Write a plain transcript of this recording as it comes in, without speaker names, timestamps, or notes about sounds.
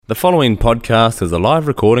The following podcast is a live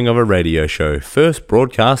recording of a radio show first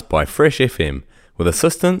broadcast by Fresh FM with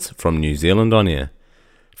assistance from New Zealand On Air.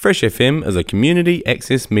 Fresh FM is a community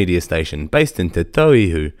access media station based in Te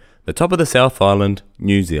Tauihu, the top of the South Island,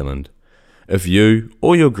 New Zealand. If you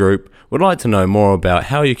or your group would like to know more about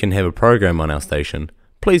how you can have a program on our station,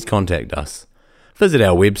 please contact us. Visit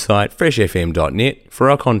our website freshfm.net for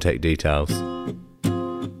our contact details.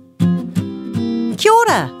 Kia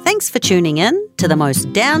ora! Thanks for tuning in to the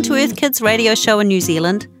most down-to-earth kids radio show in New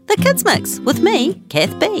Zealand, The Kids Mix, with me,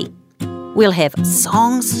 Kath B. We'll have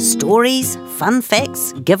songs, stories, fun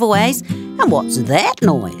facts, giveaways, and what's that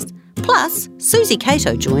noise? Plus, Susie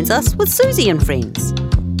Cato joins us with Susie and Friends.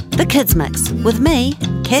 The Kids Mix with me,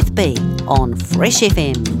 Kath B, on Fresh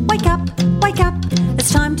FM. Wake up,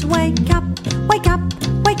 it's time to wake up. Wake up,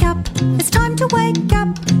 it's time to wake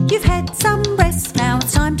up. You've had some rest, now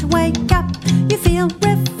it's time to wake up. You feel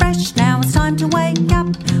refreshed, now it's time to wake up.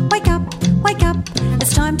 Wake up,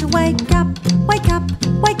 it's time to wake up. Wake up,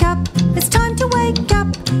 it's time to wake up.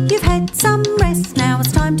 You've had some rest, now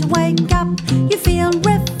it's time to wake up. You feel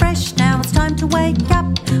refreshed, now it's time to wake up.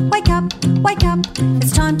 Wake up,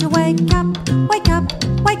 it's time to wake up. Wake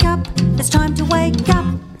up, it's time to wake up.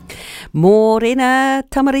 Morena,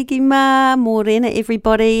 tamariki mā, morena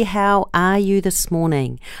everybody, how are you this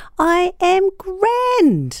morning? I am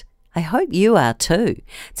grand. I hope you are too.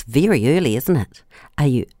 It's very early, isn't it? Are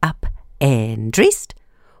you up and dressed?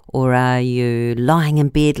 Or are you lying in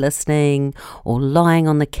bed listening or lying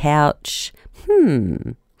on the couch?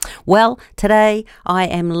 Well, today I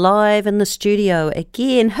am live in the studio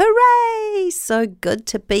again. Hooray! So good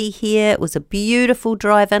to be here. It was a beautiful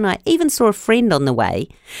drive in. I even saw a friend on the way,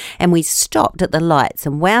 and we stopped at the lights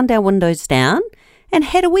and wound our windows down and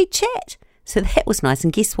had a wee chat. So that was nice.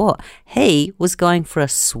 And guess what? He was going for a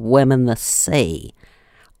swim in the sea.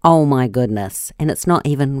 Oh my goodness. And it's not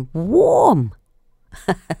even warm.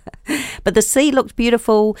 But the sea looked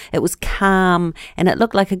beautiful, it was calm, and it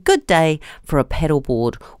looked like a good day for a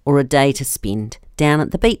paddleboard or a day to spend down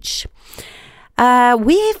at the beach.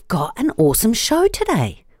 We've got an awesome show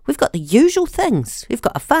today. We've got the usual things. We've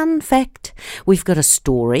got a fun fact. We've got a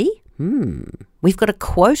story. We've got a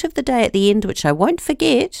quote of the day at the end, which I won't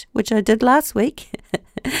forget, which I did last week.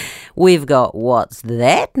 We've got What's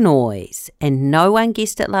That Noise? And no one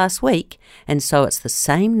guessed it last week, and so it's the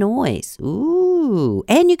same noise. Ooh,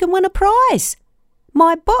 and you can win a prize.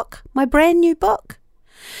 My book, my brand new book.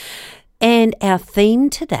 And our theme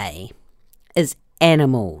today is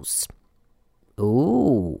animals.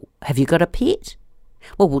 Ooh, have you got a pet?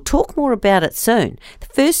 Well, we'll talk more about it soon. The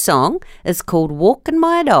first song is called Walkin'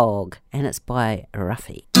 My Dog, and it's by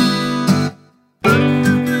Ruffy.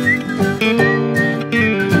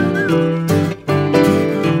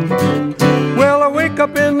 Well, I wake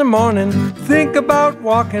up in the morning, think about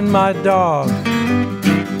walking my dog.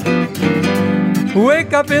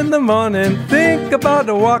 Wake up in the morning, think about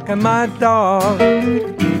walking my dog.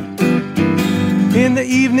 In the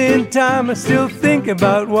evening time, I still think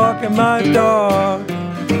about walking my dog.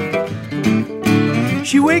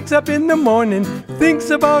 She wakes up in the morning, thinks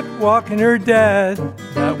about walking her dad.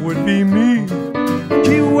 That would be me.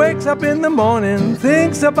 She wakes up in the morning,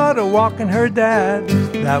 thinks about walking her dad.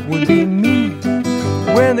 That would be me.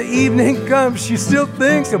 When the evening comes, she still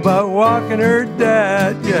thinks about walking her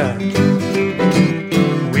dad. Yeah.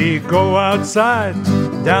 We go outside,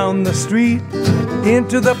 down the street,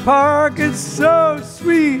 into the park, it's so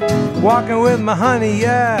sweet. Walking with my honey,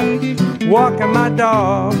 yeah, walking my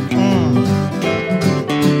dog.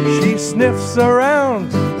 She sniffs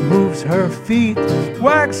around, moves her feet,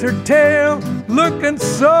 wags her tail, looking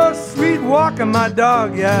so sweet. Walking my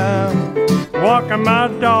dog, yeah, walking my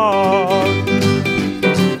dog.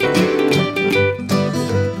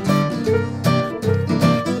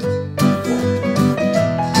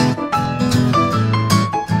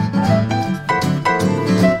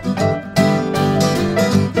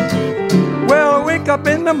 Up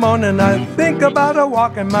in the morning, I think about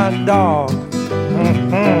walking my dog.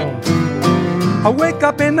 I wake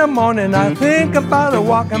up in the morning, I think about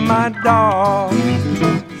walking my dog.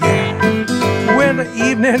 Yeah. When the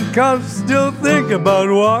evening comes, still think about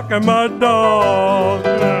walking my dog.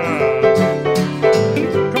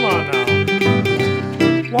 Come on now,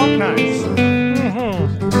 walk nice.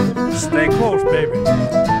 Stay close, baby.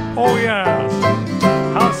 Oh yes,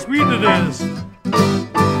 how sweet it is.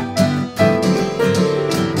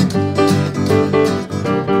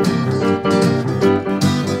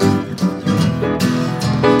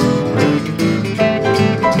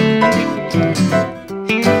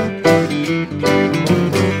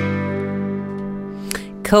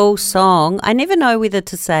 cool song. I never know whether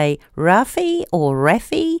to say Rafi or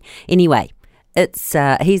Raffi. Anyway, it's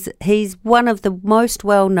he's one of the most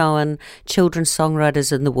well-known children's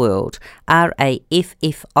songwriters in the world,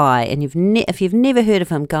 Raffi. And if you've never heard of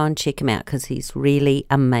him, go and check him out because he's really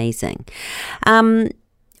amazing.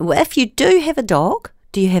 If you do have a dog,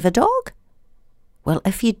 do you have a dog? Well,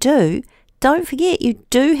 if you do, don't forget you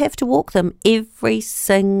do have to walk them every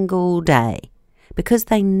single day. Because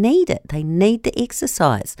they need it. They need the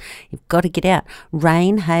exercise. You've got to get out.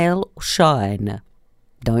 Rain, hail, or shine.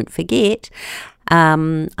 Don't forget.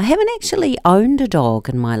 I haven't actually owned a dog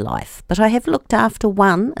in my life, but I have looked after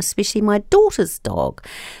one, especially my daughter's dog.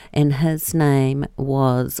 And his name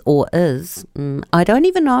was, or is, I don't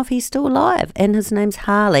even know if he's still alive. And his name's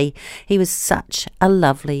Harley. He was such a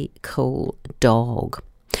lovely, cool dog.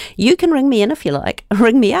 You can ring me in if you like.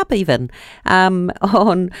 Ring me up even on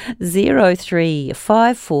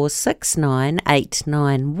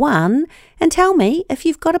 0354698991 and tell me if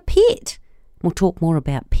you've got a pet. We'll talk more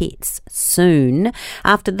about pets soon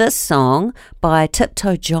after this song by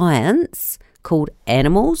Tiptoe Giants called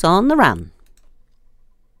Animals on the Run.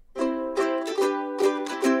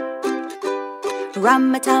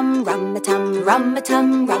 Rum-a-tum, rum-a-tum,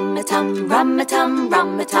 rum-a-tum, rum-a-tum, rum-a-tum,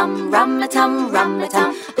 rum-a-tum, rum-a-tum,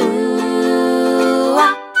 rum-a-tum,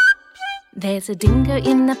 ooh-ah. There's a dingo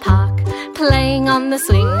in the park, playing on the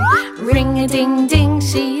swing. Ring-a-ding-ding,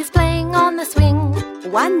 she's playing on the swing.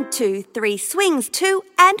 1, 2, 3, swings to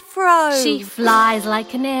and fro. She flies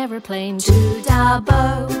like an aeroplane,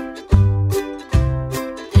 to-da-bo.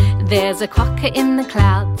 There's a quokka in the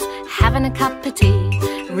clouds, having a cup of tea.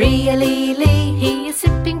 Ree-a-lee-lee, he is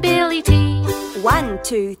sipping billy tea. 1,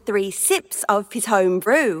 2, 3 sips of his home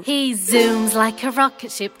brew. He zooms like a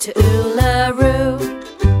rocket ship to Uluru.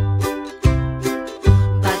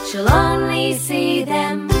 But you'll only see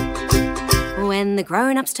them when the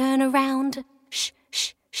grown-ups turn around. Shh,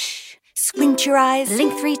 shh, shh. Squint your eyes,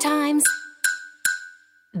 Blink 3 times.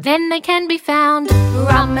 Then they can be found.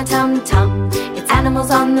 Rum-a-tum-tum, it's animals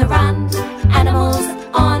on the run. Animals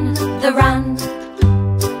on the run.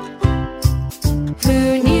 Who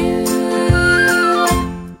knew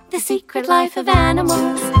the secret life of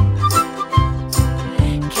animals?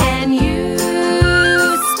 Can you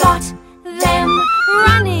spot them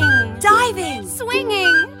running, diving,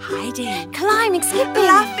 swinging, hiding, climbing, skipping,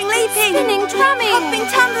 laughing, leaping, spinning, drumming, hopping,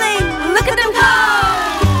 tumbling? Look at them go!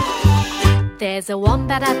 There's a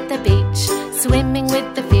wombat at the beach, swimming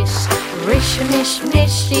with the fish.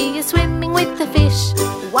 Rish-a-mish-mish, she is swimming with the fish.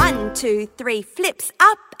 1, 2, 3 flips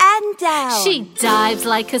up and down. She dives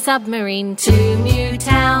like a submarine to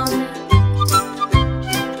Newtown.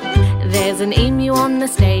 There's an emu on the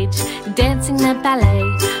stage, dancing the ballet.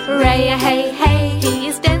 Ray-a-hey-hey, he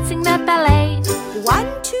is dancing the ballet.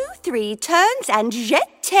 1, 2, 3 turns and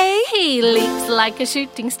jeté. He leaps like a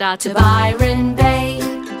shooting star to Byron Bay.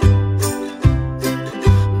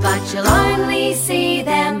 But you'll only see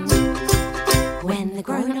them when the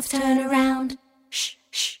grown-ups turn around. Shh,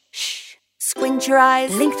 shh, shh. Squint your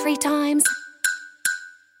eyes, Blink 3 times.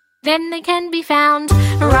 Then they can be found.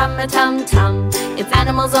 Rum-a-tum-tum, it's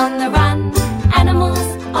animals on the run. Animals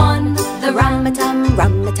on the run. rum-a-tum,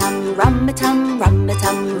 rum-a-tum, rum-a-tum,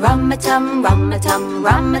 rum-a-tum, rum-a-tum, rum-a-tum,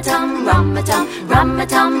 rum-a-tum, rum-a-tum,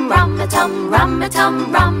 rum-a-tum, rum-a-tum,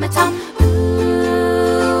 rum-a-tum, rum-a-tum.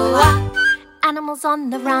 Ooh-ah. Animals on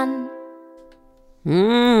the run.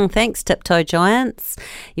 Thanks, Tiptoe Giants.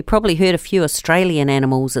 You probably heard a few Australian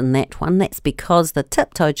animals in that one. That's because the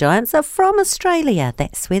Tiptoe Giants are from Australia.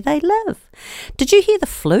 That's where they live. Did you hear the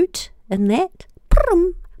flute in that?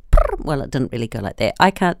 Well, it didn't really go like that.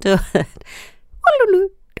 I can't do it.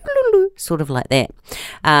 Sort of like that.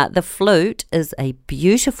 The flute is a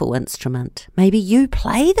beautiful instrument. Maybe you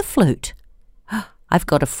play the flute. I've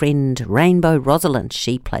got a friend, Rainbow Rosalind.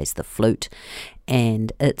 She plays the flute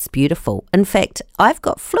and it's beautiful. In fact, I've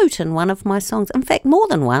got flute in one of my songs. In fact, more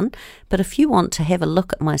than one. But if you want to have a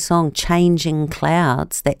look at my song, Changing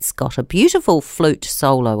Clouds, that's got a beautiful flute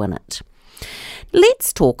solo in it.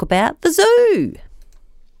 Let's talk about the zoo.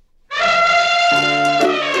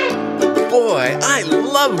 Boy, I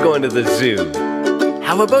love going to the zoo.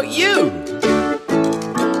 How about you?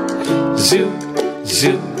 Zoo,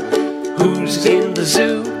 zoo. Who's in the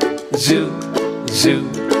zoo? Zoo, zoo.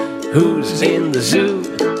 Who's in the zoo?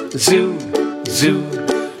 Zoo, zoo.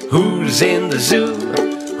 Who's in the zoo?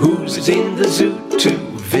 Who's in the zoo to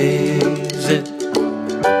visit?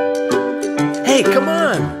 Hey, come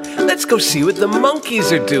on. Let's go see what the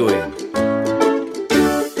monkeys are doing.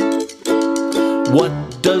 What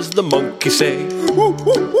does the monkey say?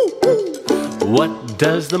 What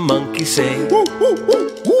does the monkey say?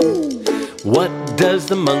 What does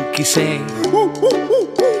the monkey say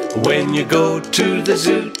when you go to the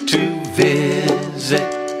zoo to visit?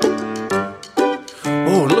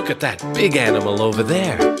 Oh, look at that big animal over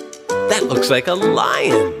there. That looks like a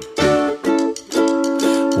lion.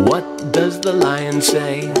 What does the lion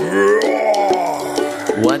say?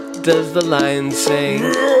 What does the lion say?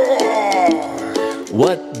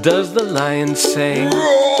 What does the lion say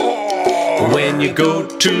when you go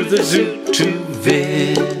to the zoo to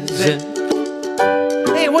visit?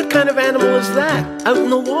 Hey, what kind of animal is that out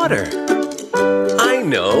in the water? I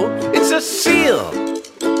know, it's a seal.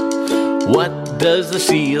 What does the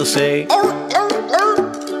seal say?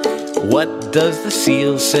 What does the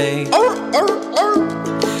seal say?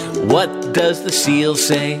 What does the seal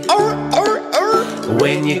say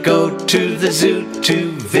when you go to the zoo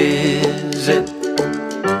to visit?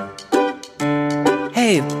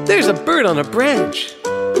 Hey, there's a bird on a branch.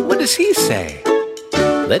 What does he say?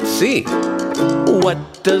 Let's see. What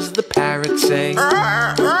does the parrot say?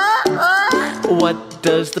 What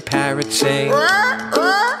does the parrot say?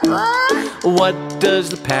 What does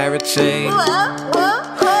the parrot say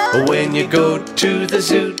when you go to the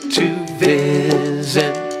zoo to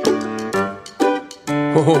visit?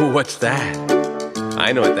 Oh, what's that?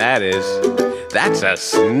 I know what that is. That's a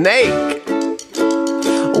snake.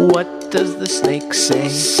 What does the snake say?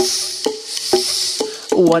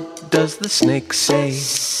 What does the snake say?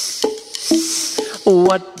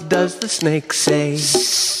 What does the snake say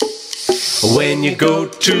when you go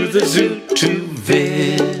to the zoo to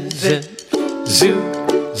visit? Zoo,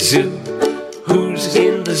 zoo, who's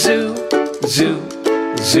in the zoo? Zoo,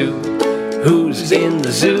 zoo, who's in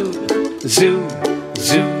the zoo? Zoo,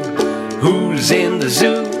 zoo, who's in the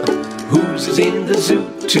zoo? Who's in the zoo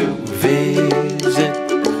to visit?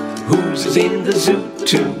 Who's in the zoo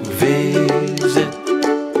to visit?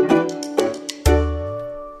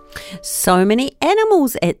 So many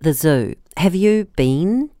animals at the zoo. Have you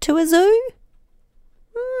been to a zoo?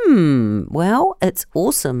 Well, it's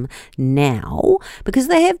awesome now because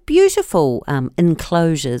they have beautiful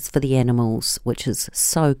enclosures for the animals, which is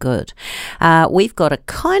so good. We've got a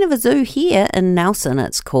kind of a zoo here in Nelson.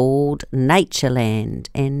 It's called Natureland,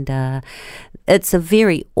 and it's a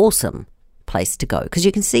very awesome place to go because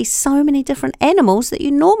you can see so many different animals that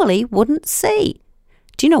you normally wouldn't see.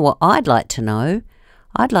 Do you know what I'd like to know?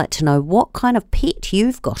 I'd like to know what kind of pet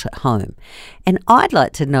you've got at home. And I'd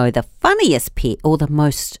like to know the funniest pet or the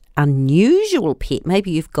most unusual pet.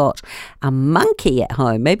 Maybe you've got a monkey at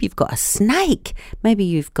home. Maybe you've got a snake. Maybe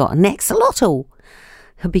you've got an axolotl.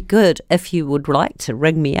 It'd be good if you would like to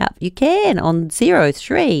ring me up. You can on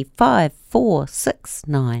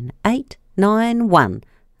 0354698891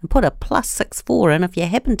 and put a +64 in if you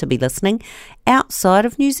happen to be listening outside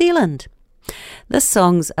of New Zealand. This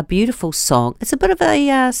song's a beautiful song. It's a bit of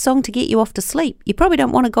a song to get you off to sleep. You probably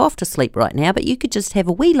don't want to go off to sleep right now, but you could just have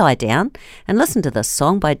a wee lie down and listen to this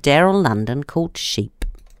song by Daryl London called Sheep.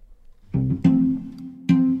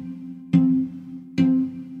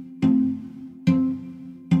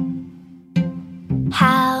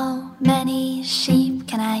 How many sheep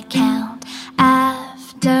can I count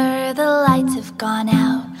after the lights have gone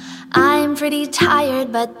out? I'm pretty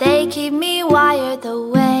tired, but they keep me wired the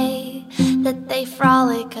way that they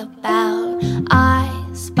frolic about. I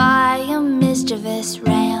spy a mischievous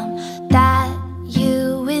ram that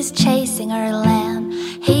ewe is chasing her lamb.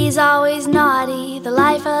 He's always naughty, the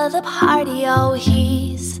life of the party. Oh,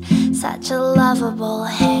 he's such a lovable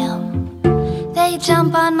ham. They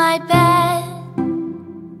jump on my bed,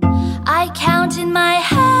 I count in my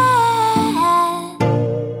head.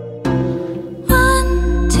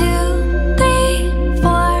 1, 2, 3,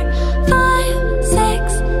 4, 5,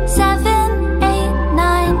 6, 7, 8,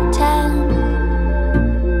 9,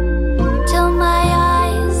 10. Till my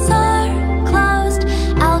eyes are closed,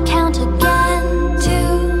 I'll count again.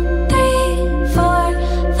 2, 3, 4,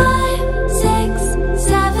 5, 6,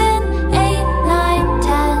 7, 8, 9,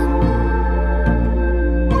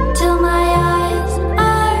 10. Till my eyes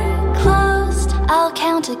are closed, I'll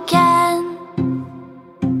count again.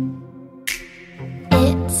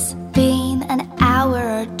 It's been an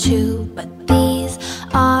hour or two, but these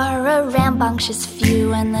are a rambunctious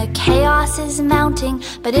few, and the chaos is mounting.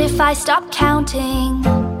 But if I stop counting,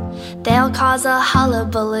 they'll cause a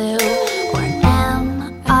hullabaloo. Or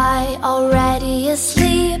am I already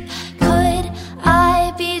asleep? Could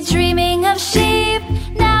I be dreaming of sheep?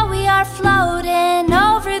 Now we are floating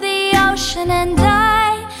over the ocean, and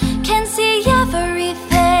I can see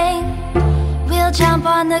everything. We'll jump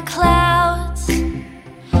on the clouds,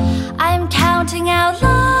 I'm counting out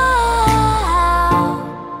loud.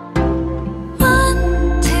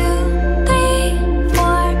 1, 2, 3,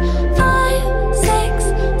 4, 5, 6,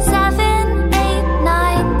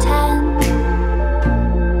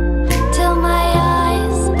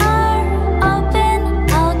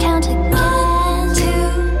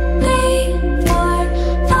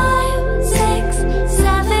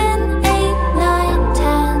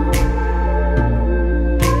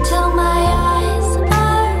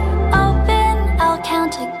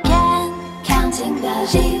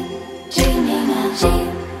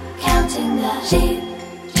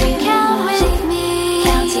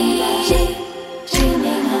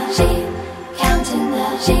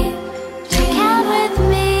 sheep. Count with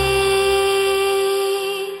me.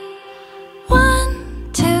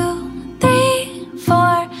 1, 2, 3,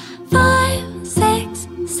 4, 5, 6,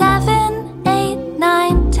 7, 8,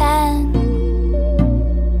 9,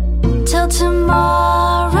 10. Till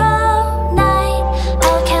tomorrow night,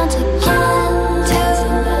 I'll count again. 2,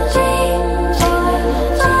 3,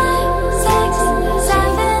 4, 5, 6,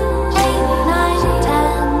 7, 8, 9,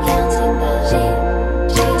 10. Counting the sheep.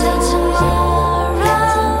 Till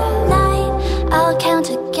tomorrow night, I'll count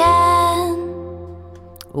again.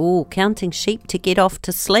 Ooh, counting sheep to get off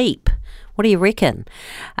to sleep. What do you reckon?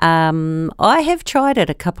 I have tried it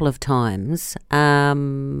a couple of times. I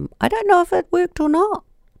don't know if it worked or not,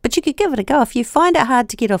 but you could give it a go. If you find it hard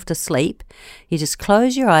to get off to sleep, you just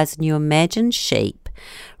close your eyes and you imagine sheep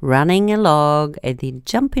running along and then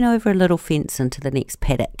jumping over a little fence into the next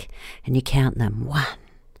paddock, and you count them. 1,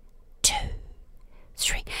 2,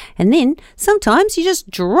 3. And then sometimes you just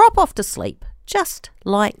drop off to sleep, just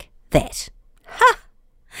like that. Ha!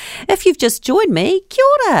 If you've just joined me, kia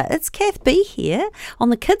ora, it's Kath B here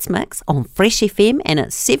on the Kids Mix on Fresh FM, and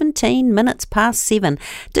it's 17 minutes past 7.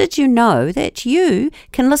 Did you know that you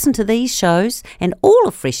can listen to these shows and all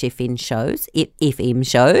of Fresh FM shows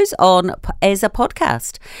on as a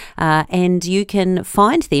podcast, and you can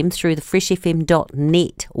find them through the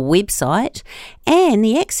freshfm.net website and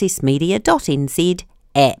the accessmedia.nz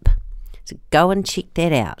app. So go and check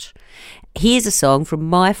that out. Here's a song from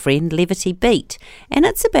my friend Levity Beat, and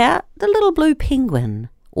it's about the little blue penguin,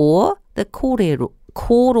 or the korora.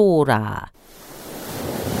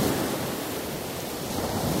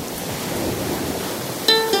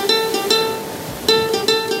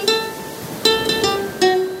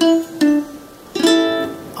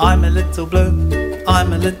 I'm a little blue,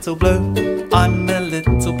 I'm a little blue, I'm a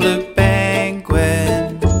little blue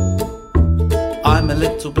penguin. I'm a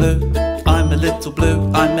little blue, I'm a little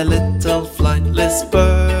blue, I'm a little flightless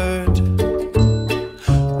bird.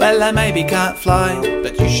 Well, I maybe can't fly,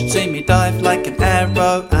 but you should see me dive like an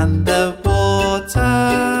arrow underwater.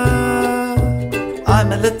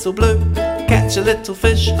 I'm a little blue, catch a little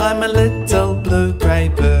fish, I'm a little blue grey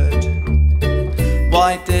bird.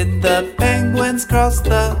 Why did the penguins cross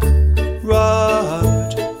the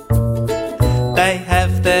road? They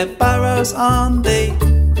have their burrows on the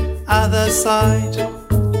other side.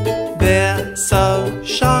 They're so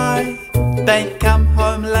shy, they come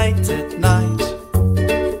home late at night.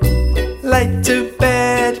 Late to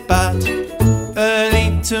bed, but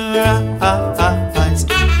early to rise.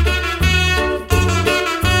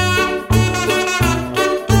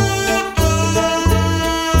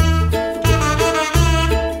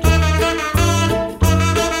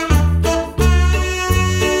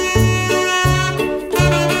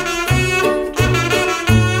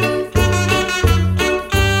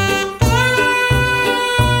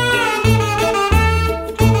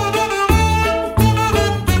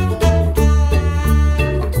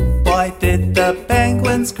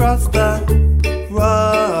 Cross the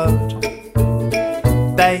road.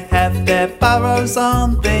 They have their burrows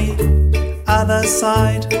on the other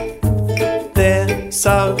side. They're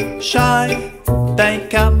so shy, they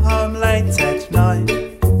come home late at night.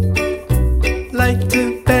 Late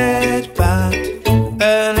to bed, but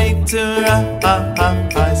early to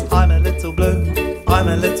rise. I'm a little blue, I'm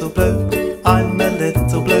a little blue, I'm a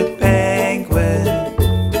little blue penguin.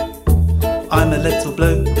 I'm a little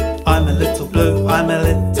blue, I'm a little blue, I'm a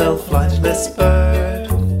little flightless bird.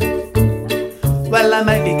 Well, I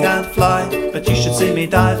maybe can't fly, but you should see me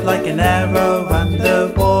dive like an arrow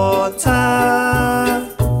underwater.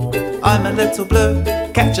 I'm a little blue,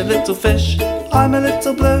 catch a little fish. I'm a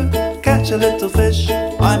little blue, catch a little fish.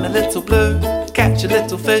 I'm a little blue, catch a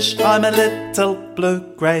little fish. I'm a little blue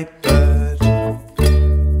grey bird.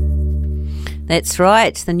 That's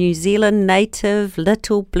right, the New Zealand native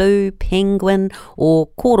little blue penguin, or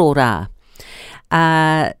korora.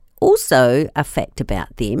 Also, a fact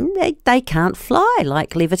about them, they can't fly.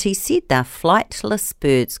 Like Levity said, they're flightless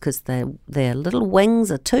birds because their little wings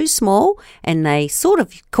are too small, and they sort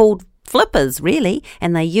of called flippers, really,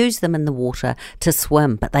 and they use them in the water to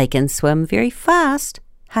swim, but they can swim very fast.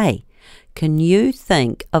 Hey, can you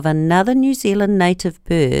think of another New Zealand native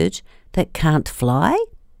bird that can't fly?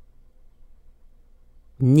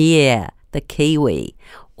 Yeah, the kiwi.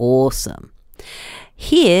 Awesome.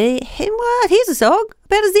 Here's a song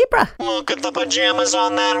about a zebra. Look at the pajamas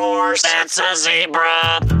on that horse. That's a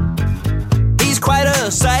zebra. He's quite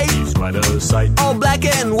a sight. All black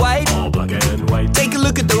and white. Take a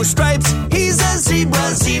look at those stripes. He's a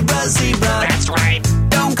zebra, zebra, zebra. That's right.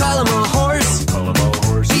 Don't call him a horse.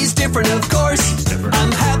 He's different, of course.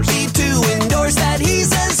 I'm happy to endorse that.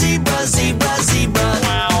 He's a zebra, zebra,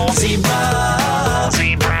 zebra.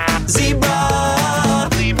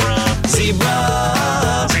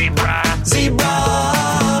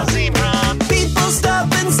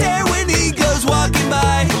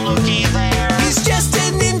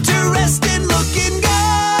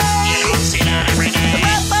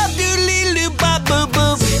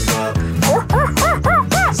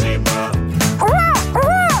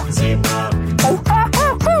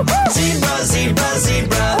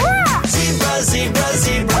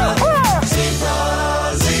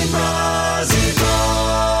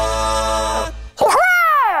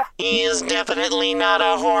 Maybe not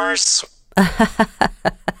a horse.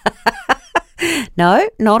 No,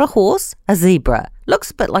 not a horse, a zebra.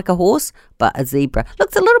 Looks a bit like a horse, but a zebra.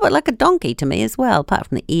 Looks a little bit like a donkey to me as well, apart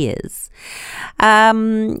from the ears.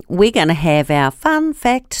 We're going to have our fun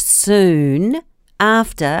fact soon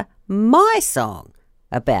after my song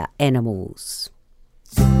about animals.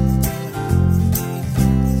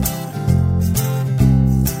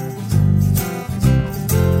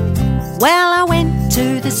 Well, I went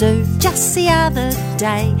to the zoo just the other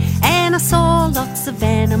day and I saw lots of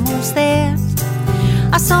animals there.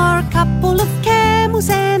 I saw a couple of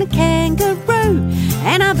camels and a kangaroo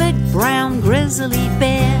and a big brown grizzly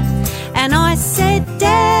bear. And I said,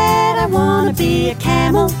 Dad, I want to be a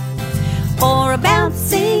camel or a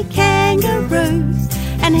bouncy kangaroo.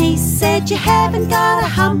 And he said, you haven't got a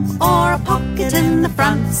hump or a pocket in the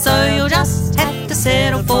front, so you'll just have to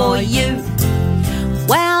settle for you.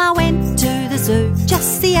 Well, I went to the zoo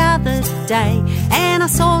just the other day and I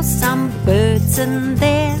saw some birds in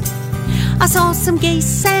there. I saw some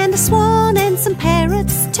geese and a swan and some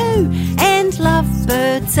parrots too, and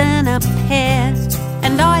lovebirds in a pair.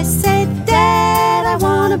 And I said, Dad, I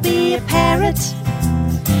want to be a parrot,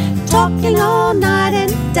 talking all night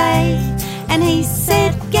and day. And he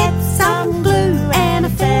said, get some glue and a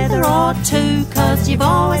feather or two, 'cause you've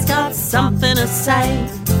always got something to say.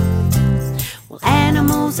 Well,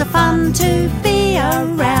 animals are fun to be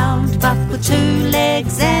around, but with two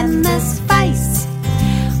legs and this face,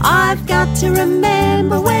 I've got to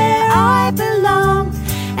remember where I belong,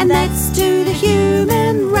 and that's to the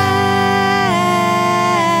human race.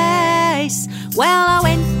 Well, I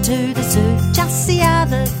went to the zoo just the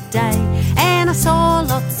other day and I saw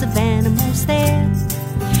lots of animals there.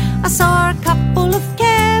 I saw a couple of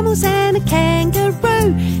camels and a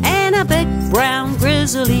kangaroo and a big brown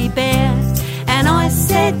grizzly bear. And I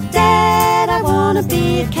said, Dad, I want to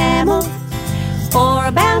be a camel or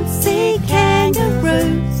a bouncy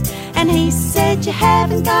kangaroo. And he said, you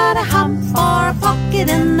haven't got a hump or a pocket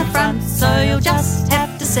in the front, so you'll just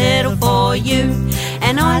have to settle for you.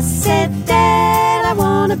 And I said, Dad, I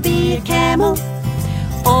want to be a camel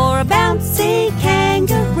or a bouncy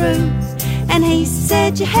kangaroo. And he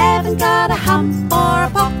said, you haven't got a hump or a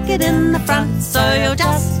pocket in the front, so you'll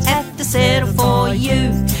just have to settle for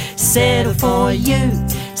you. Settle for you,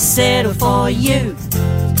 settle for you.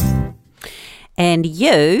 And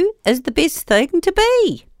you is the best thing to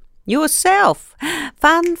be. Yourself.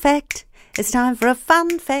 Fun fact. It's time for a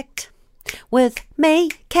fun fact with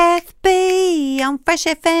me, Kath B, on Fresh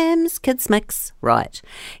FM's Kids Mix. Right,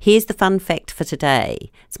 here's the fun fact for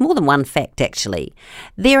today. It's more than one fact, actually.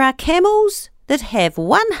 There are camels that have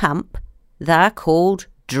one hump. They're called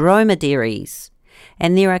dromedaries.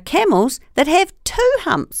 And there are camels that have two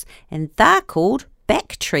humps, and they're called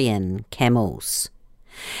Bactrian camels.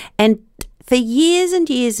 And for years and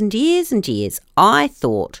years and years and years, I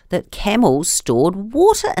thought that camels stored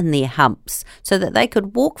water in their humps so that they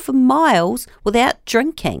could walk for miles without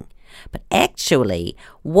drinking. But actually,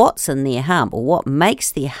 what's in their hump, or what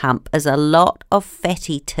makes their hump, is a lot of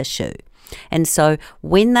fatty tissue. And so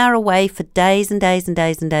when they're away for days and days and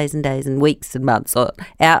days and days and days and weeks and months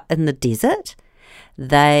out in the desert,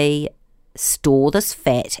 they store this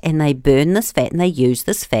fat and they burn this fat and they use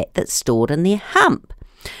this fat that's stored in their hump.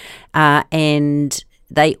 And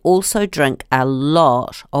they also drink a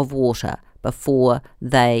lot of water before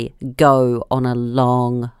they go on a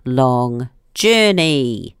long, long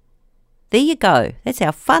journey. There you go. That's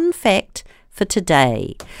our fun fact for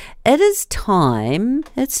today. It's time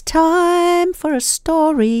for a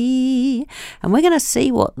story. And we're going to see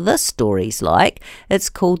what this story's like. It's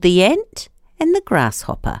called The Ant and the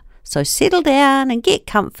Grasshopper. So settle down and get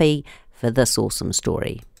comfy for this awesome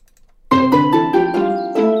story.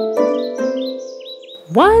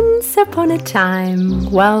 Once upon a time,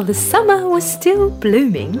 while the summer was still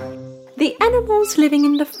blooming, the animals living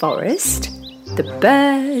in the forest, the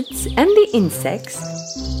birds and the insects,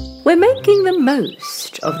 were making the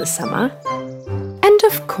most of the summer. And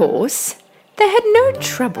of course, they had no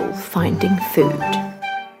trouble finding food.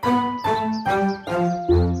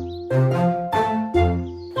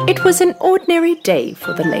 It was an ordinary day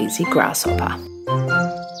for the lazy grasshopper.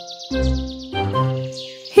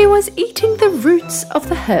 He was eating the roots of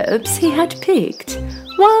the herbs he had picked,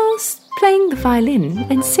 whilst playing the violin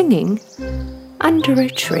and singing under a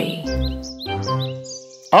tree.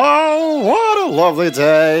 Oh, what a lovely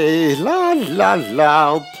day! La la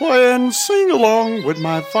la, I'll play and sing along with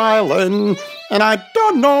my violin. And I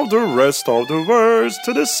don't know the rest of the words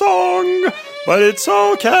to the song, but it's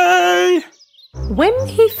okay. When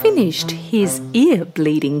he finished his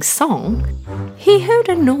ear-bleeding song, he heard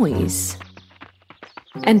a noise.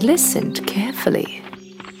 and listened carefully.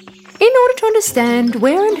 In order to understand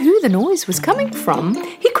where and who the noise was coming from,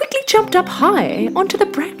 he quickly jumped up high onto the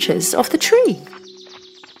branches of the tree.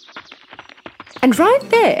 And right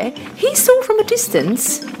there, he saw from a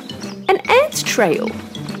distance an ant trail.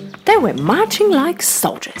 They were marching like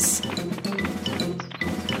soldiers.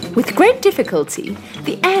 With great difficulty,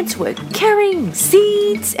 the ants were carrying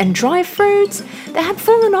seeds and dry fruits that had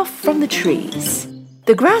fallen off from the trees.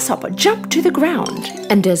 The grasshopper jumped to the ground,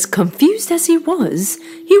 and as confused as he was,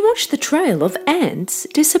 he watched the trail of ants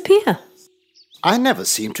disappear. I never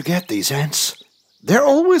seem to get these ants. They're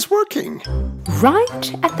always working.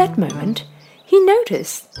 Right at that moment, he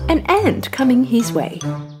noticed an ant coming his way.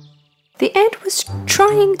 The ant was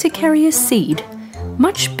trying to carry a seed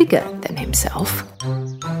much bigger than himself.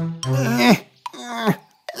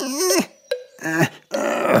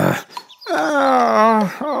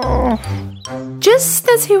 Just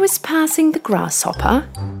as he was passing the grasshopper,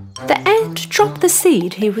 the ant dropped the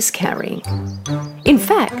seed he was carrying. In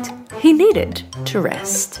fact, he needed to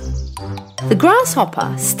rest. The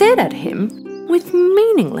grasshopper stared at him with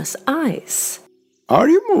meaningless eyes. Are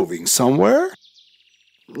you moving somewhere?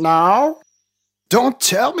 No. Don't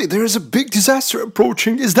tell me there is a big disaster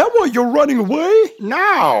approaching. Is that why you're running away?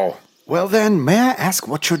 No. Well then, may I ask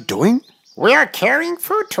what you're doing? We are carrying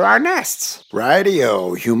food to our nests.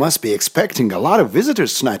 Rightio, you must be expecting a lot of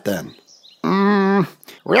visitors tonight then.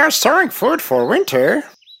 We are storing food for winter.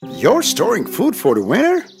 You're storing food for the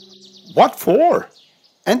winter? What for?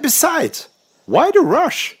 And besides, why the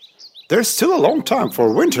rush? There's still a long time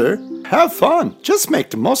for winter. Have fun. Just make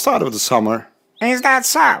the most out of the summer. Is that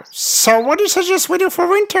so? So what do you suggest we do for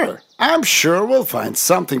winter? I'm sure we'll find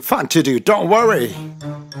something fun to do, don't worry.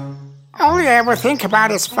 All you ever think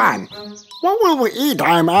about is fun. What will we eat,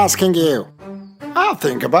 I'm asking you? I'll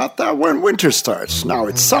think about that when winter starts. Now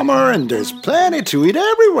it's summer and there's plenty to eat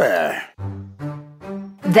everywhere.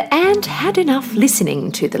 The ant had enough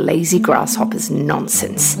listening to the lazy grasshopper's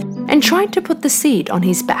nonsense and tried to put the seed on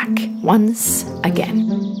his back once again.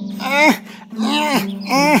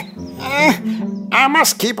 I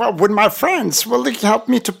must keep up with my friends. Will they help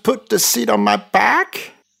me to put the seed on my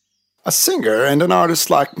back? A singer and an artist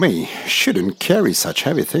like me shouldn't carry such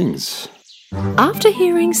heavy things. After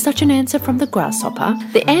hearing such an answer from the grasshopper,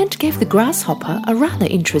 the ant gave the grasshopper a rather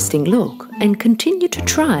interesting look and continued to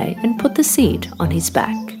try and put the seed on his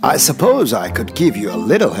back. I suppose I could give you a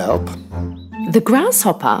little help. The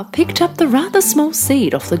grasshopper picked up the rather small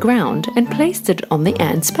seed off the ground and placed it on the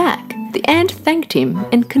ant's back. The ant thanked him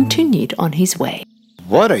and continued on his way.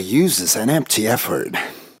 What a useless and empty effort.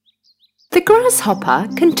 The grasshopper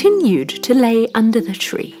continued to lay under the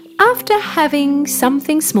tree. After having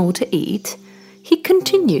something small to eat, he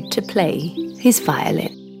continued to play his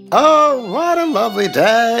violin. Oh, what a lovely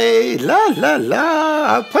day. La, la,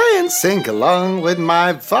 la. I play and sing along with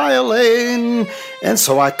my violin, and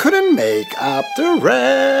so I couldn't make up the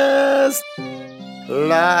rest.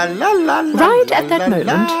 La, la, la, la. Right at that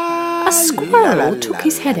moment, a squirrel took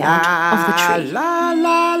his head out of the tree.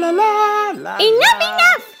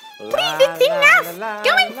 Enough! Please, it's enough!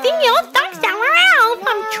 Go and sing your song somewhere else!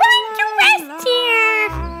 I'm trying to rest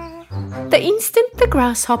here! The instant the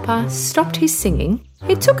grasshopper stopped his singing,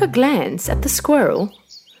 he took a glance at the squirrel,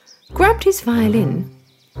 grabbed his violin,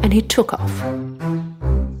 and he took off.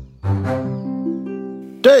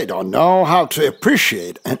 They don't know how to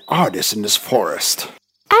appreciate an artist in this forest.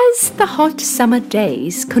 As the hot summer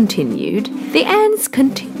days continued, the ants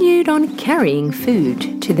continued on carrying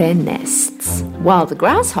food to their nests, while the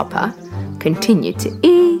grasshopper continued to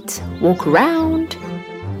eat, walk around,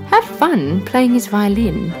 have fun playing his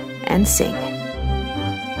violin, and sing.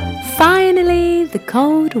 Finally, the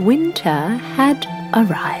cold winter had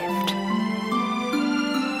arrived.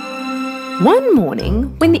 One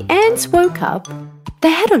morning, when the ants woke up, they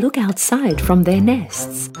had a look outside from their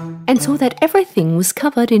nests and saw that everything was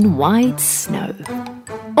covered in white snow.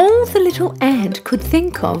 All the little ant could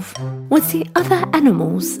think of was the other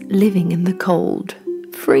animals living in the cold,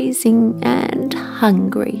 freezing and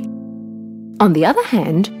hungry. On the other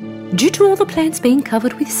hand, due to all the plants being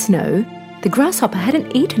covered with snow, the grasshopper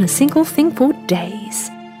hadn't eaten a single thing for days.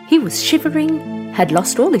 He was shivering, had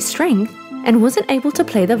lost all his strength, and wasn't able to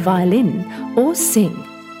play the violin or sing.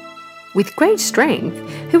 With great strength,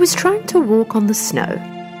 he was trying to walk on the snow.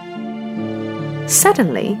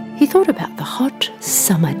 Suddenly, he thought about the hot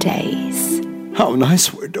summer days. How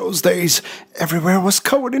nice were those days. Everywhere was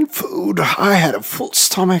covered in food. I had a full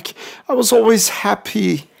stomach. I was always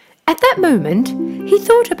happy. At that moment, he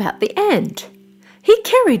thought about the ant. He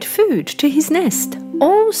carried food to his nest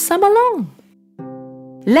all summer long.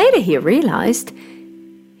 Later he realized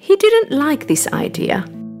he didn't like this idea.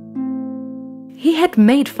 He had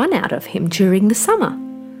made fun out of him during the summer.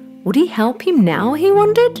 Would he help him now, he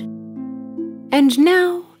wondered? And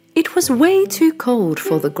now it was way too cold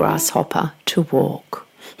for the grasshopper to walk.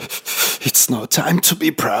 It's no time to be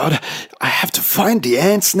proud. I have to find the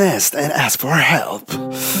ant's nest and ask for help.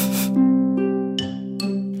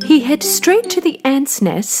 He headed straight to the ant's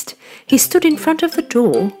nest. He stood in front of the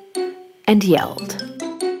door and yelled,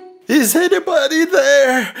 Is anybody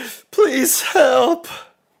there? Please help.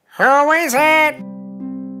 Who is it?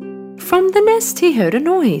 From the nest he heard a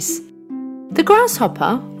noise. The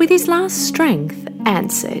grasshopper, with his last strength,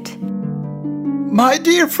 answered, My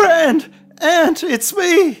dear friend, ant, it's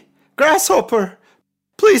me, Grasshopper.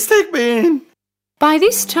 Please take me in. By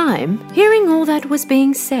this time, hearing all that was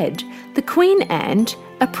being said, the queen ant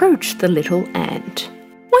approached the little ant.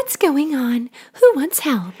 What's going on? Who wants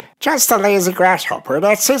help? Just a lazy grasshopper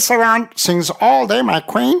that sits around, sings all day, my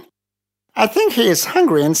queen. I think he is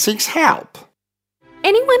hungry and seeks help.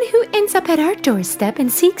 Anyone who ends up at our doorstep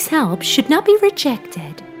and seeks help should not be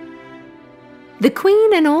rejected. The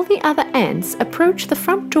queen and all the other ants approached the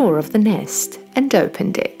front door of the nest and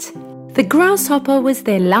opened it. The grasshopper was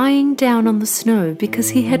there lying down on the snow because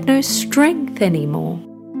he had no strength anymore.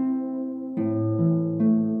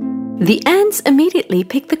 The ants immediately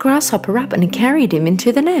picked the grasshopper up and carried him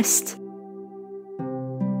into the nest.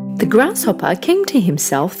 The grasshopper came to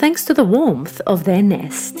himself thanks to the warmth of their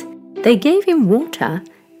nest. They gave him water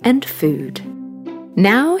and food.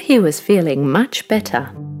 Now he was feeling much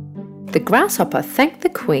better. The grasshopper thanked the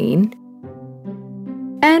queen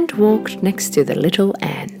and walked next to the little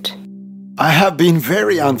ant. I have been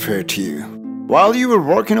very unfair to you. While you were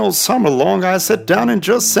working all summer long, I sat down and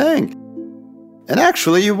just sang. And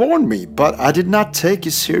actually you warned me, but I did not take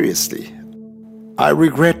you seriously. I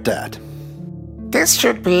regret that. This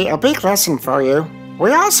should be a big lesson for you.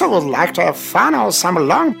 We also would like to have fun all summer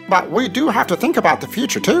long, but we do have to think about the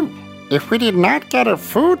future too. If we did not get our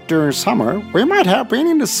food during summer, we might have been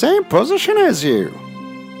in the same position as you.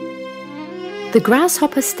 The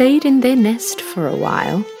grasshopper stayed in their nest for a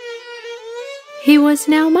while. He was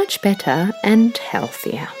now much better and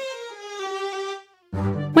healthier.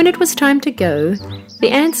 When it was time to go, the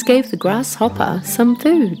ants gave the grasshopper some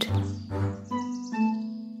food.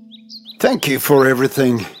 Thank you for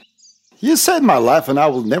everything. You saved my life and I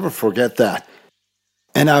will never forget that.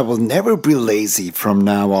 And I will never be lazy from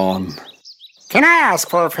now on. Can I ask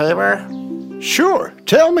for a favor? Sure,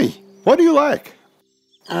 tell me. What do you like?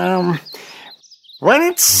 When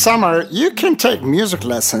it's summer, you can take music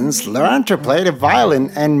lessons, learn to play the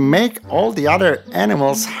violin, and make all the other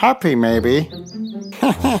animals happy, maybe.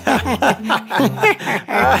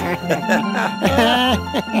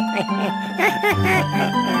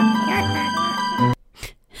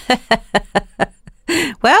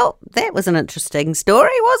 Well, that was an interesting story,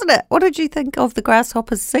 wasn't it? What did you think of the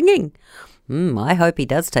grasshopper's singing? I hope he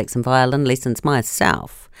does take some violin lessons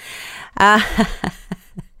myself.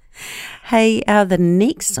 Hey, the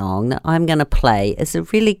next song that I'm going to play is a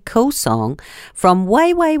really cool song from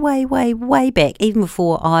way back, even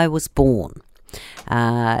before I was born.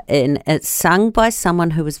 And it's sung by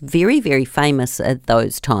someone who was very, very famous at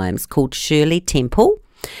those times, called Shirley Temple.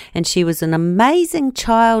 And she was an amazing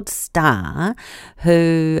child star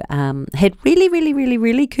who had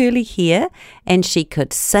really curly hair, and she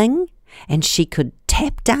could sing, and she could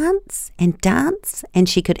tap dance, and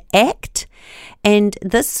she could act. And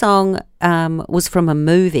this song was from a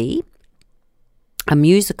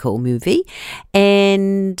musical movie,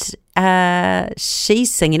 and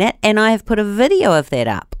she's singing it, and I have put a video of that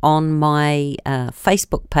up on my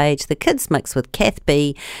Facebook page, The Kids Mix with Kath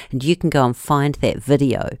B, and you can go and find that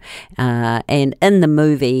video. And in the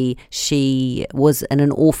movie, she was in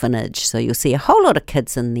an orphanage, so you'll see a whole lot of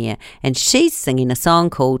kids in there, and she's singing a song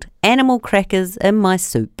called Animal Crackers in My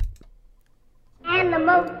Soup.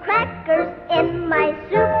 Animal crackers in my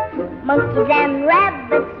soup, monkeys and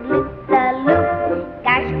rabbits loop the loop.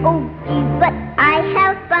 Gosh, oh gee, but I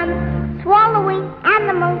have fun swallowing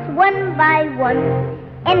animals one by one.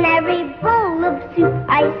 In every bowl of soup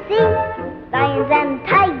I see lions and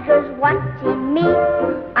tigers watching me.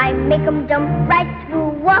 I make 'em jump right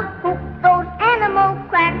through a hoop, those animal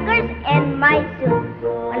crackers in my soup.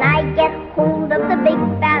 When I get hold of the big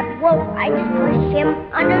bad wolf, I squish him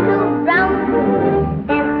under the ground.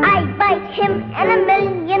 Then I bite him in a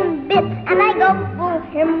million bits, and I gobble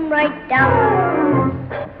him right down.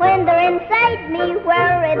 When they're inside me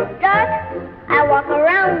where it's dark, I walk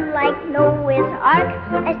around like Noah's Ark.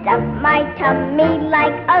 I stuff my tummy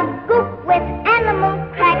like a goop with animal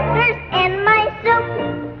crackers in my soup.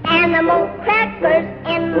 Animal crackers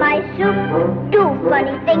in my soup do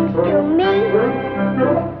funny things to me.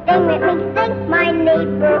 They make me think my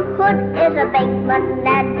neighborhood is a big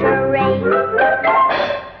menagerie.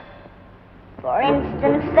 For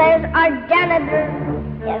instance, there's our janitor.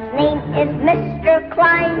 His name is Mr.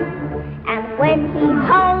 Klein. And when he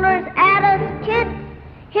hollers at us kids,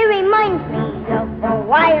 he reminds me of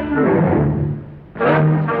Hawaiian.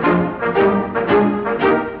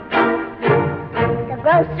 The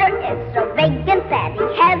grocer is so big and fat, he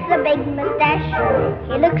has a big mustache.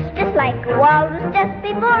 He looks just like a walrus just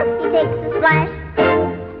before he takes a splash.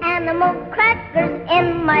 Animal crackers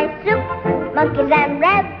in my soup, monkeys and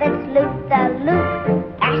rabbits loot the loot.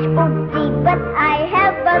 Gosh, oh gee, but I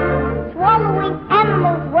have them swallowing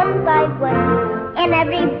animals one by one. In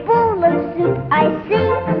every bowl of soup I see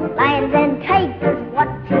lions and tigers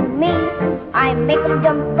watching me. I make them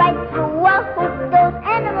jump right through a hoop, those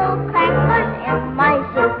animal crackers in my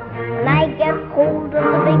soup. When I get hold of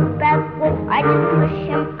the big bad wolf, I just push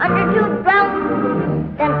him under to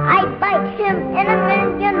drown. Then I bite him in a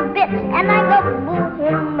million bits and I gobble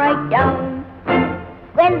him right down.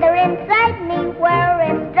 When they're inside me where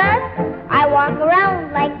it's dark, I walk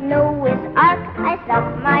around like Noah's Ark. I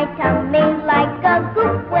suck my tummy like a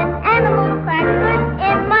goop when animal crackers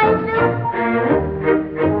in my soup.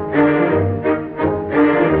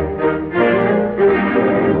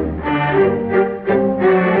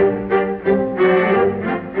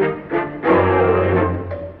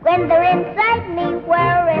 When they're inside me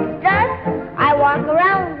where it's dark, I walk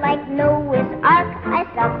around like Noah's Ark. I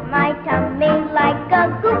suck my tummy like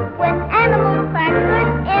a goop when animal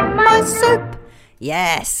crackers in my soup.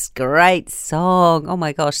 Yes, great song. Oh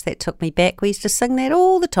my gosh, that took me back. We used to sing that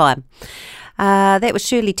all the time. That was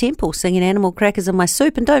Shirley Temple singing Animal Crackers in My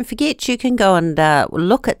Soup. And don't forget, you can go and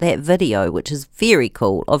look at that video, which is very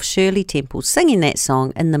cool, of Shirley Temple singing that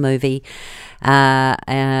song in the movie on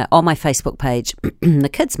my Facebook page, The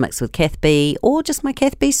Kids Mix with Kath B, or just my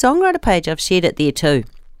Kath B Songwriter page. I've shared it there too.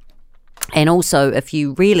 And also, if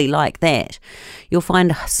you really like that, you'll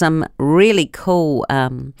find some really cool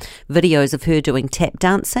videos of her doing tap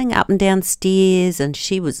dancing up and down stairs, and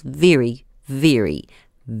she was very, very,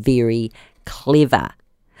 very clever.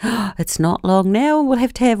 It's not long now, and we'll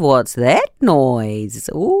have to have what's that noise?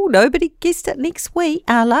 Oh, nobody guessed it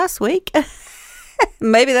last week.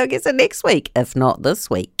 Maybe they'll guess it next week, if not this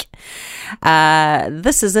week.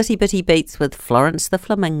 This is Itty Bitty Beats with Florence the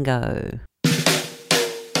Flamingo.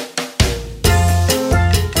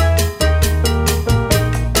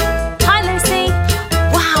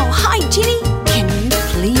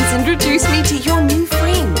 Introduce me to your new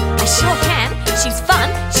friend. I sure can. She's fun,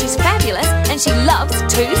 she's fabulous, and she loves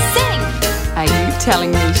to sing. Are you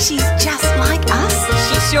telling me she's just like us?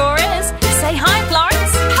 She sure is. Say hi,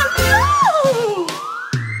 Florence. Hello!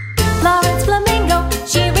 Florence Flamingo,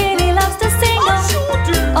 she really loves to sing. I sure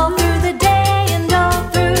do. All through the day and all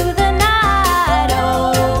through the night.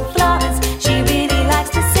 Oh, Florence, she really likes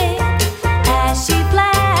to sing as she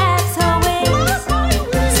flaps her wings,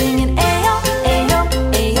 singing ayo, ayo,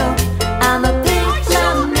 ayo. I'm a big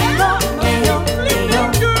flamingo, ayo, ayo.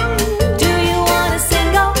 Do you wanna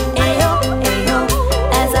sing, oh, ayo, ayo,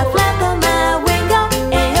 as I flap on my wingo,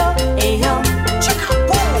 ayo, ayo.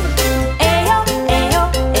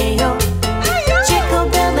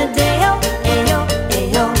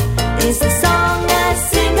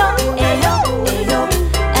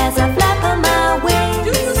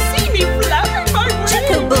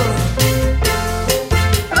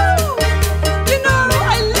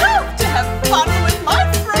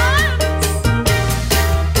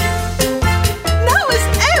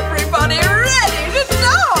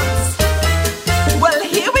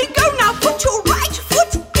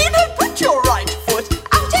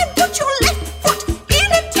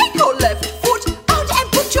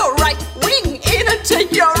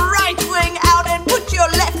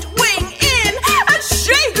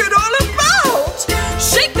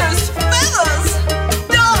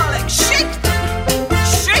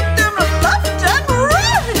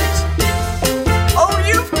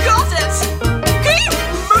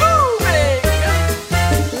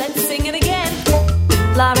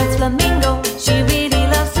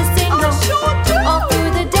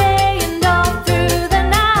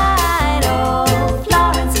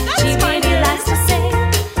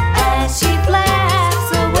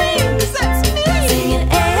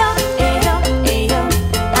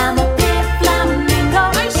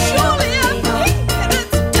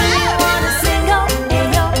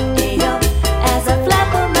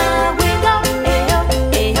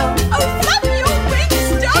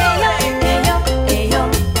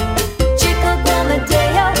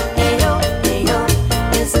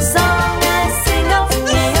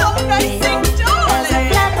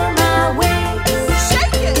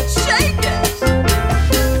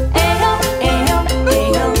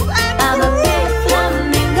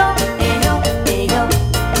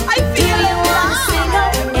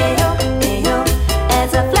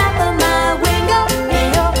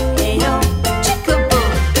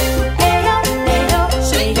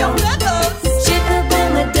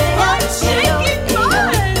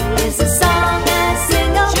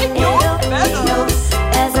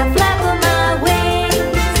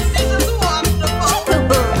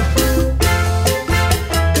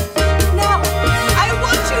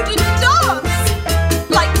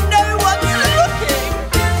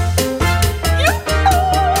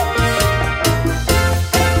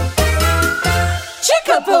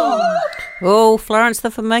 Oh, Florence the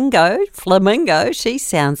Flamingo, she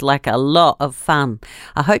sounds like a lot of fun.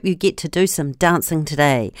 I hope you get to do some dancing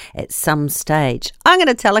today at some stage. I'm going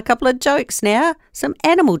to tell a couple of jokes now, some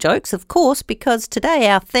animal jokes, of course, because today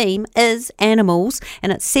our theme is animals,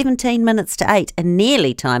 and it's 17 minutes to 8 and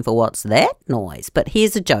nearly time for What's That Noise? But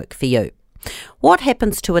here's a joke for you. What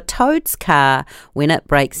happens to a toad's car when it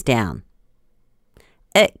breaks down?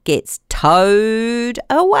 It gets towed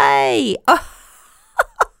away. Oh.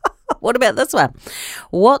 What about this one?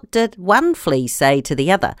 What did one flea say to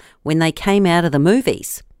the other when they came out of the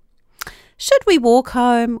movies? Should we walk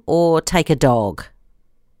home or take a dog?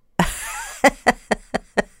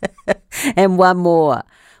 And one more.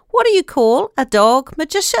 What do you call a dog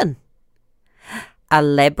magician? A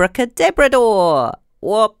labracadabrador.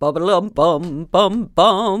 Whoop, bum, bum, bum,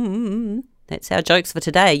 bum. That's our jokes for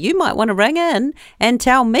today. You might want to ring in and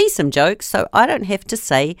tell me some jokes so I don't have to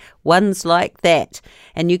say ones like that.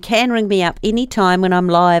 And you can ring me up anytime when I'm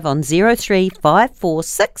live on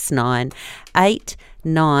 035469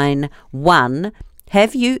 891.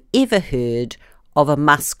 Have you ever heard of a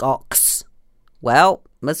musk ox? Well,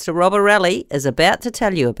 Mr. Roborelli is about to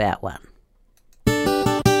tell you about one.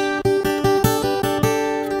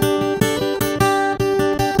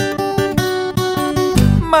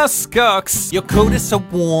 Muskox, your coat is so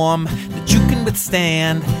warm that you can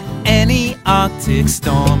withstand any Arctic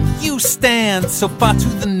storm. You stand so far to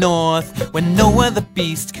the north where no other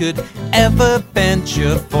beast could ever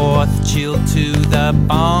venture forth. Chilled to the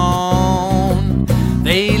bone,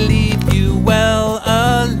 they leave you well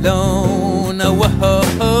alone. Whoa.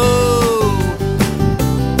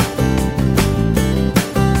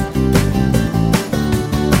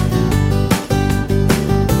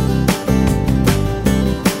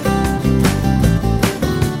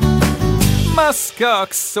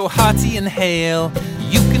 Muskox, so hearty and hale,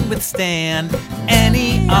 you can withstand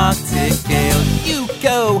any Arctic gale. You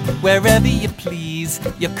go wherever you please,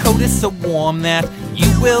 your coat is so warm that you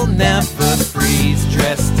will never freeze.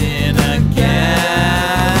 Dressed in a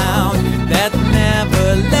gown that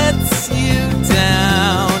never lets you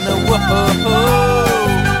down. Whoa.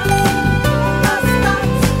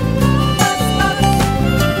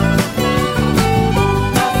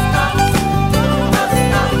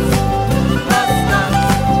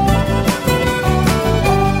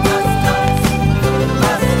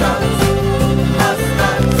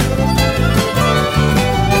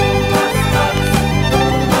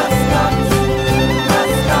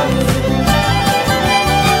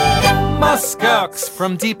 Muskox,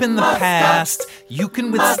 from deep in the past, you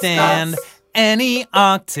can withstand any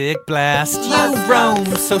Arctic blast. You roam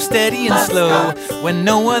so steady and slow when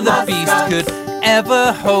no other beast could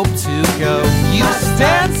ever hope to go. You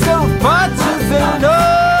stand so far to the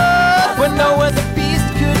north when no other beast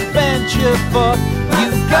could venture forth.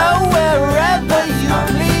 You go wherever you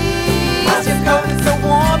please, your coat is so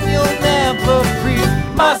warm you'll never freeze.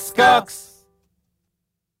 Muskox.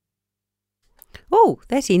 Oh,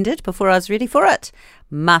 that ended before I was ready for it.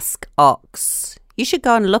 Musk ox. You should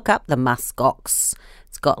go and look up the musk ox.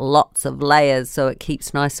 It's got lots of layers so it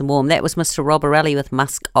keeps nice and warm. That was Mr. Roborelli with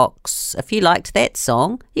Musk Ox. If you liked that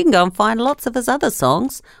song, you can go and find lots of his other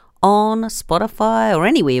songs on Spotify or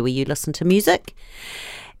anywhere where you listen to music.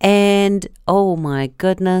 And, oh my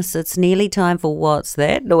goodness, it's nearly time for What's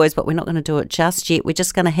That Noise, but we're not going to do it just yet. We're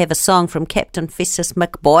just going to have a song from Captain Festus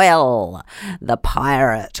McBoyle, the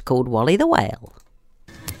pirate, called Wally the Whale.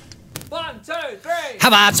 1, 2, 3.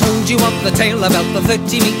 Have I told you of the tale about the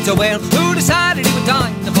 30-metre whale who decided he would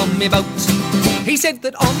dine upon me boat? He said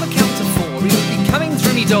that on the count of 4 he would be coming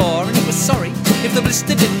through me door, and he was sorry if the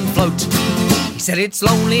blister didn't float. He said it's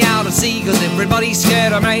lonely out at sea 'cause everybody's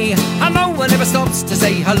scared of me, and no one ever stops to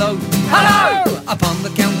say hello. Hello! Upon the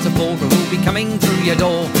count of 4 I will be coming through your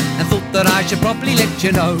door, and thought that I should probably let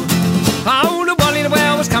you know. Oh, the Wally the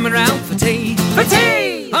Whale was coming round for tea. For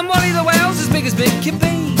tea! And Wally the Whale's as big can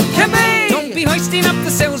be. Can be! Don't be hoisting up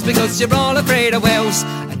the sails because you're all afraid of whales,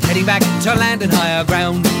 and heading back to land and higher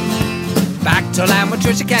ground. Back to land where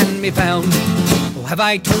treasure can be found. Oh, have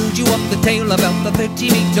I told you of the tale about the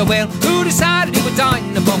 30-metre whale who decided he would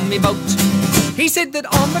dine upon me boat? He said that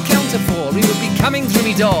on the count of 4 he would be coming through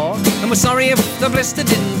me door, and was sorry if the blister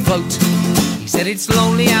didn't float. He said it's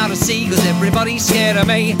lonely out at sea 'cause everybody's scared of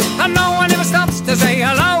me, and no one ever stops to say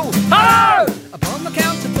hello. Hello! Upon the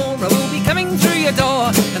count of 4 I will be coming through your door,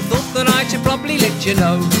 and thought that I should probably let you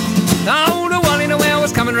know. Oh, the Wally the Whale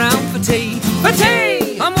was coming round for tea. For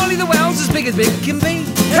tea! And Wally the Whale's as big can be.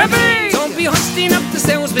 Can be! Don't be hoisting up the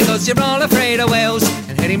sails because you're all afraid of whales,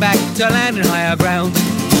 and heading back to land and higher ground.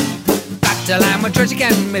 Back to land where treasure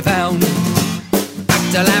can be found. Back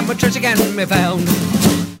to land where treasure can be found.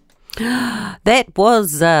 That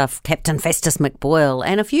was Captain Festus McBoyle.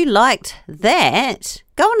 And if you liked that,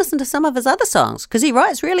 go and listen to some of his other songs because he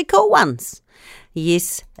writes really cool ones.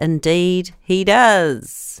 Yes, indeed, he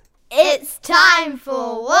does. It's time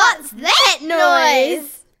for What's That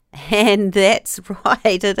Noise? And that's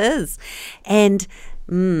right, it is. And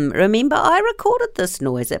remember, I recorded this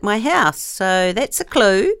noise at my house, so that's a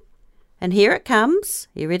clue. And here it comes.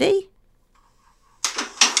 You ready?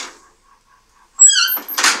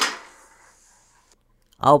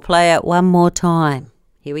 I'll play it one more time.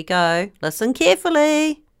 Here we go. Listen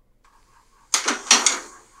carefully.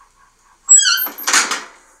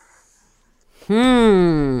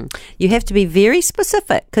 You have to be very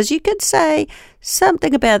specific because you could say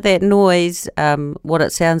something about that noise, what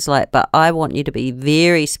it sounds like, but I want you to be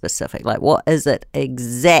very specific. Like, what is it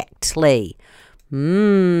exactly?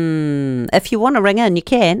 If you want to ring in, you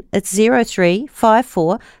can. It's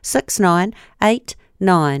 0354 69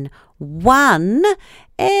 891.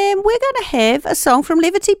 And we're going to have a song from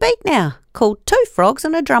Levity Beat now called Two Frogs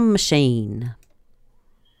and a Drum Machine.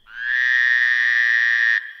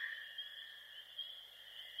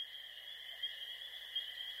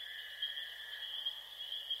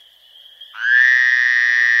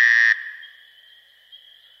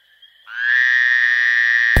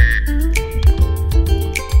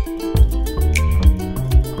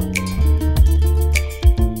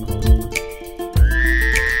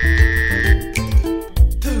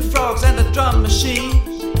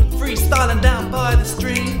 Freestyling down by the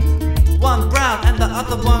stream, one brown and the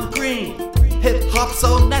other one green. Hip hop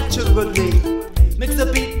so naturally, mix the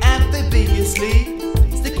beat amphibiously.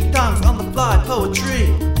 Sticky tongues on the fly poetry,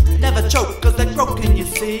 never choke cause they're croaking, you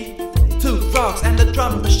see. Two frogs and a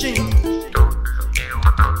drum machine.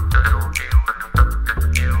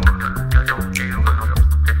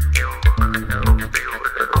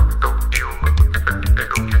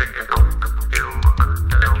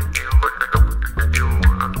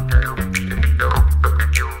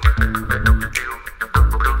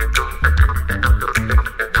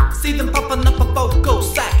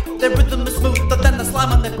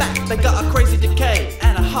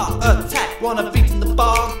 Wanna beat in the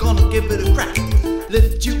bar, gonna give it a crack.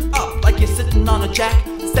 Lift you up like you're sitting on a jack,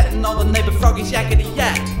 setting all the neighbor froggies yakety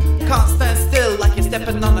yak. Can't stand still like you're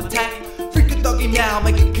stepping on a tack. Freak a doggy meow,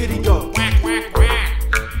 make a kitty go whack, whack, whack.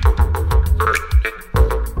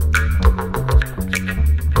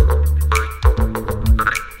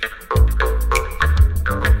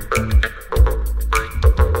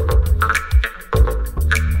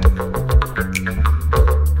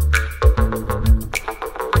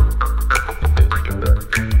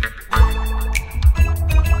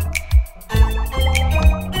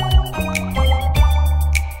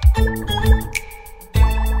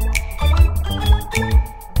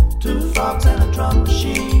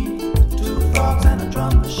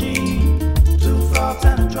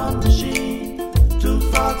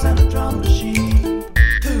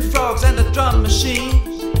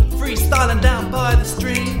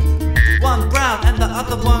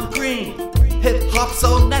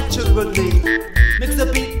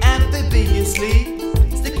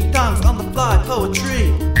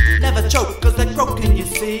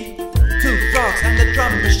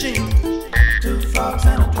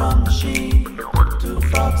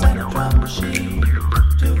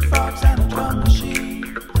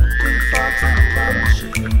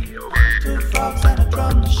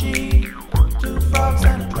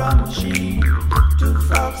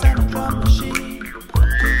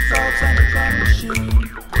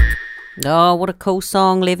 Oh, what a cool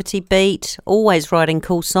song, Levity Beat. Always writing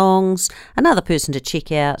cool songs. Another person to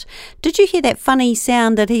check out. Did you hear that funny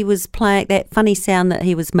sound that he was playing, that funny sound that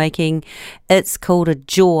he was making? It's called a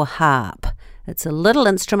jaw harp. It's a little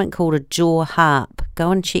instrument called a jaw harp.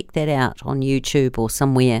 Go and check that out on YouTube or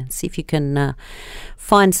somewhere. See if you can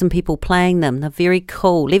find some people playing them. They're very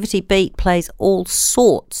cool. Levity Beat plays all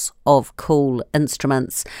sorts of cool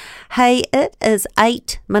instruments. Hey, it is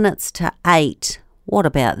 8 minutes to 8. What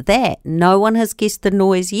about that? No one has guessed the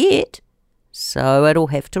noise yet. So it'll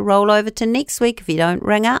have to roll over to next week if you don't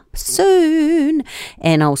ring up soon.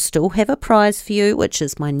 And I'll still have a prize for you, which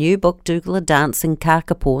is my new book, Dougal a Dancing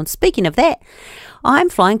Kakapo. And speaking of that, I'm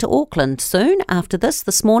flying to Auckland soon after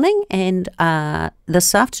this morning. And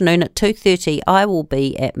this afternoon at 2:30, I will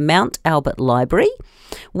be at Mount Albert Library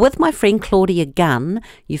with my friend Claudia Gunn.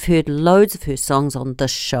 You've heard loads of her songs on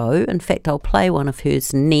this show. In fact, I'll play one of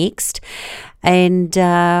hers next. And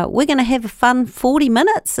we're going to have a fun 40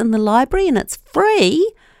 minutes in the library, and it's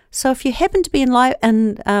free. So if you happen to be in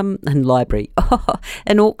library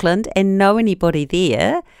in Auckland and know anybody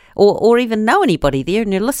there, or even know anybody there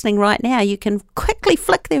and you're listening right now, you can quickly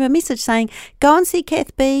flick them a message saying, go and see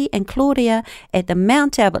Kath B and Claudia at the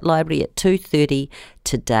Mount Albert Library at 2:30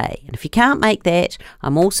 today. And if you can't make that,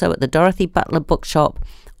 I'm also at the Dorothy Butler Bookshop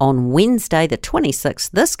on Wednesday the 26th,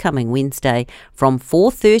 this coming Wednesday, from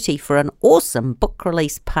 4:30 for an awesome book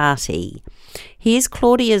release party. Here's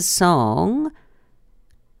Claudia's song,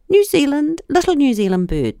 New Zealand, Little New Zealand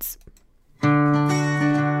Birds.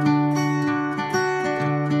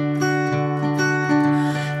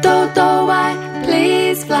 Toto, why,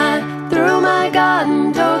 please fly through my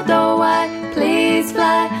garden. Toto, why, please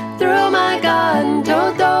fly through my garden.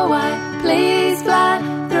 Toto, why, please fly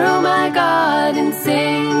through my garden.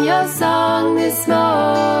 Sing your song this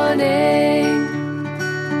morning.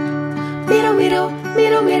 Miro, miro,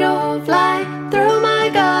 miro, miro, fly through my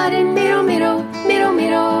garden. Miro, miro, miro,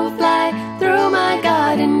 miro, fly through my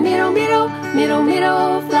garden. Miro, miro, miro,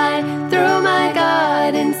 miro, fly through my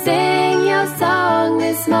garden. Sing your song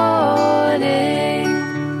this morning.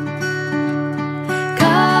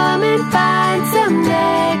 Come and find some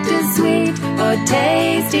nectar sweet, or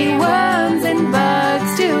tasty worms and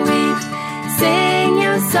bugs to eat. Sing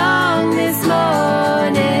your song this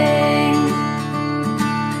morning.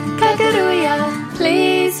 Kakaruya,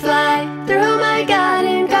 please fly through my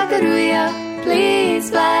garden. Kakaruya, please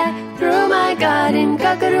fly through my garden.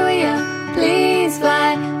 Kakaruya, please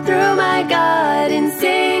fly through my garden.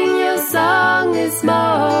 Sing your song this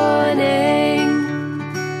morning.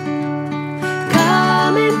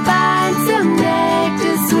 Come and find some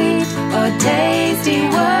nectar sweet, or tasty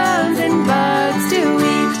worms and bugs to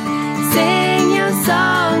eat. Sing your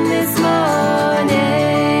song this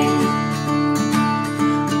morning.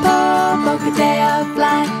 Popokatea,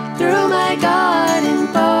 fly through my garden.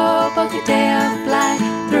 Popokatea, fly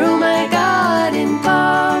through my garden.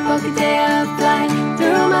 Popokatea, fly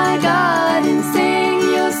through my garden. Sing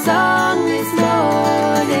your song this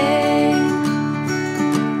morning.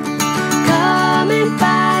 Come and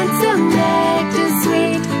find some nectar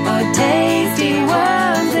sweet, or tasty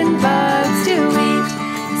worms and bugs to eat.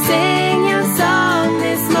 Sing your song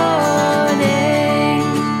this morning.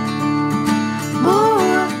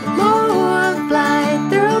 More, more, fly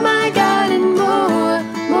through my garden. More,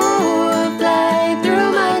 more, fly through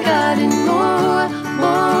my garden. More,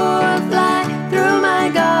 more, fly through my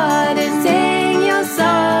garden. Sing your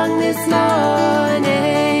song this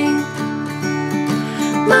morning.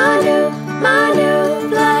 Manu, Manu,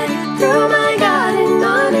 fly through my garden.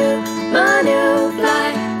 Manu, Manu, fly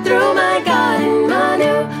through my garden.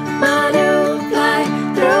 Manu, Manu, fly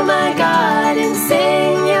through my garden.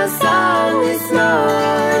 Sing your song this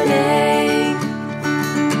morning.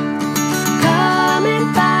 Come and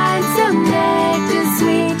find some nectar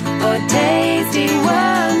sweet, or tasty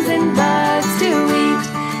worms and bugs to eat.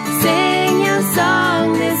 Sing your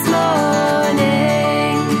song this morning.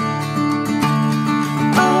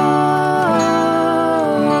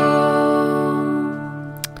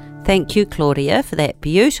 Thank you, Claudia, for that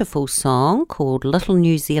beautiful song called Little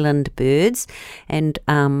New Zealand Birds. And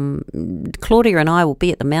Claudia and I will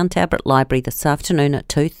be at the Mount Albert Library this afternoon at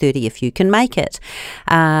 2:30 if you can make it.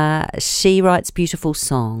 She writes beautiful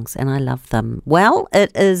songs and I love them. Well,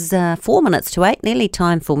 it is 4 minutes to 8, nearly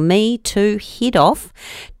time for me to head off.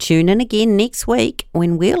 Tune in again next week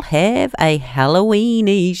when we'll have a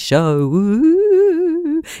Halloween-y show.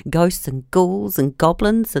 Ooh, ghosts and ghouls and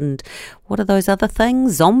goblins and what are those other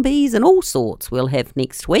things? Zombies and all sorts we'll have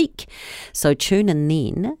next week. So tune in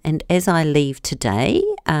then. And as I leave today,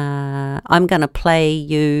 I'm going to play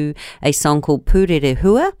you a song called Purere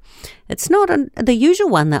Hua. It's not the usual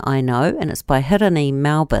one that I know, and it's by Hirani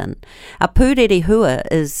Melbourne. A purere hua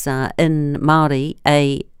is in Māori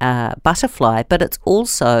a butterfly, but it's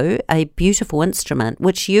also a beautiful instrument,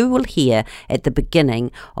 which you will hear at the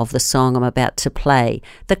beginning of the song I'm about to play.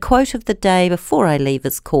 The quote of the day before I leave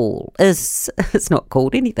is it's not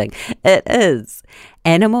called anything. It is,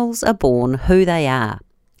 animals are born who they are.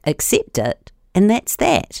 Accept it, and that's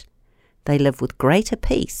that. They live with greater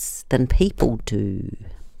peace than people do.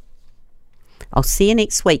 I'll see you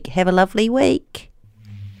next week. Have a lovely week.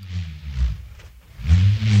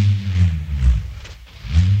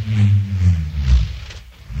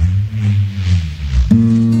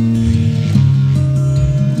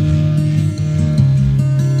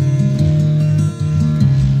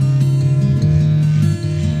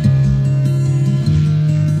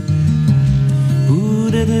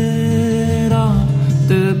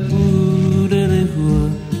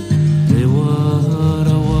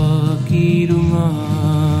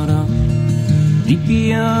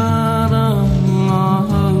 Piara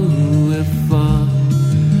ngau e wha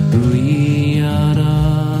Ui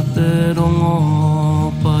ara te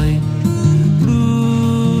rongo pai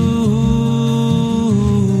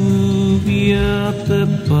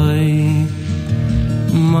pai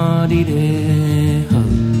marire hau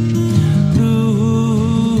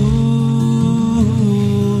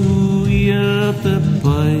ia te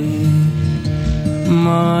pai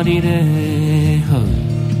marire hau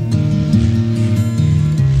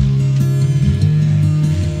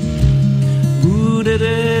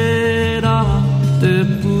Purerera te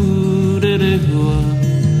purere hua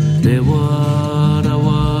te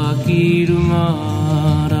warawa ki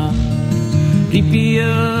rungara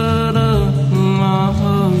Ripiara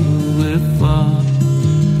mahau e wha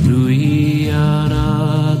Ruiara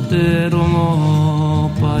te rongo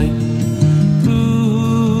pai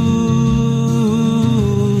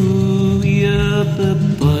Ia te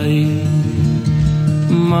pai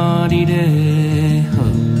marire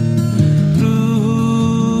hau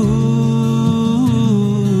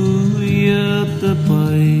Ia te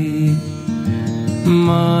pai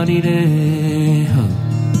marire hau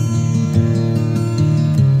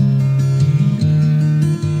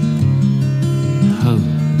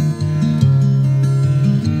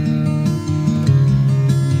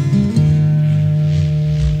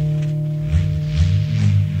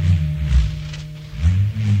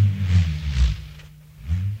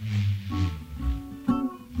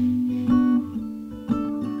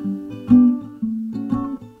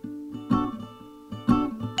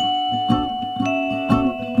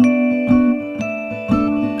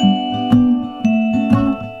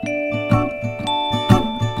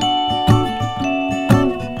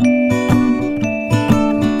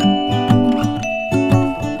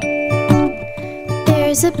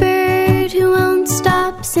There's a bird who won't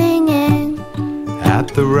stop singing At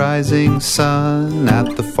the rising sun,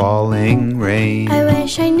 at the falling rain. I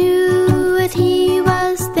wish I knew what he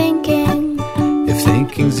was thinking If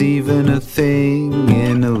thinking's even a thing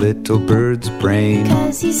in a little bird's brain.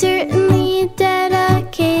 'Cause he's certainly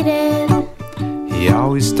dedicated He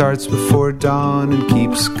always starts before dawn and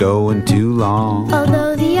keeps going too long.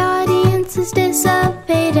 Although the audience is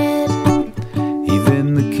dissipated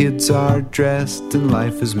Even the kids are dressed and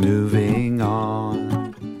life is moving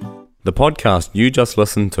on. The podcast you just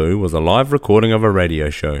listened to was a live recording of a radio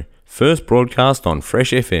show, first broadcast on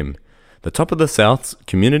Fresh FM, the top of the South's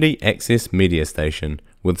community access media station,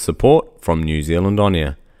 with support from New Zealand On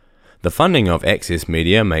Air. The funding of Access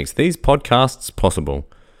Media makes these podcasts possible.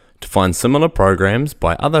 To find similar programs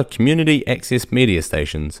by other community access media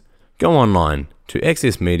stations, go online to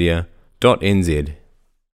accessmedia.nz.